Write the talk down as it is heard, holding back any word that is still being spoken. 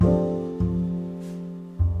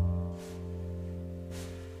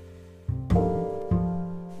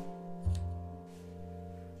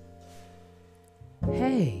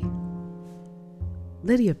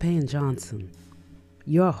Lydia Payne Johnson,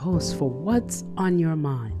 your host for What's on Your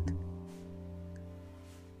Mind.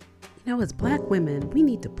 You know, as Black women, we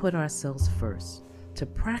need to put ourselves first, to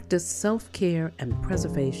practice self-care and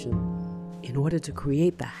preservation in order to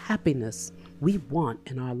create the happiness we want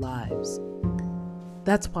in our lives.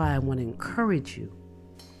 That's why I want to encourage you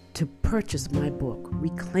to purchase my book,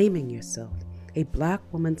 Reclaiming Yourself, a Black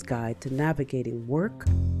woman's guide to navigating work,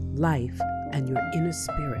 life, and your inner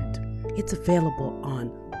spirit. It's available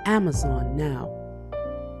on Amazon now.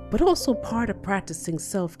 But also part of practicing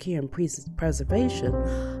self-care and preservation,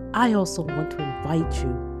 I also want to invite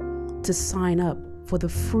you to sign up for the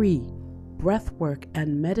free Breathwork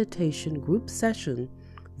and meditation group session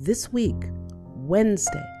this week,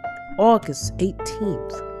 Wednesday, August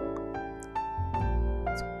 18th.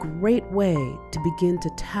 It's a great way to begin to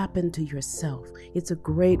tap into yourself. It's a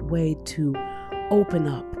great way to open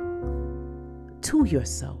up to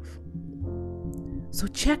yourself. So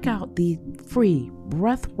check out the free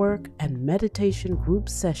Breathwork and meditation group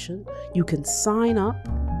session. You can sign up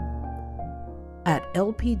at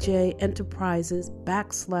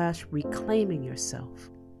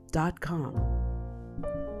lpjenterprises.com/reclaimingyourself.com.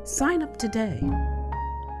 Sign up today.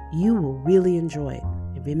 You will really enjoy it.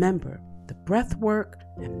 And remember, the Breathwork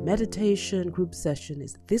and meditation group session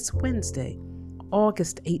is this Wednesday,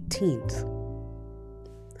 August 18th.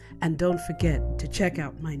 And don't forget to check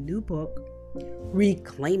out my new book,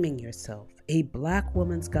 Reclaiming Yourself, a Black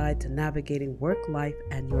woman's guide to navigating work, life,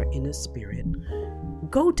 and your inner spirit.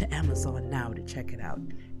 Go to Amazon now to check it out.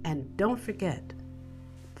 And don't forget,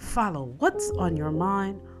 follow What's on Your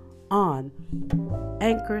Mind on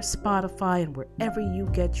Anchor, Spotify, and wherever you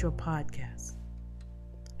get your podcasts.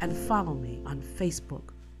 And follow me on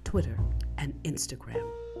Facebook, Twitter, and Instagram.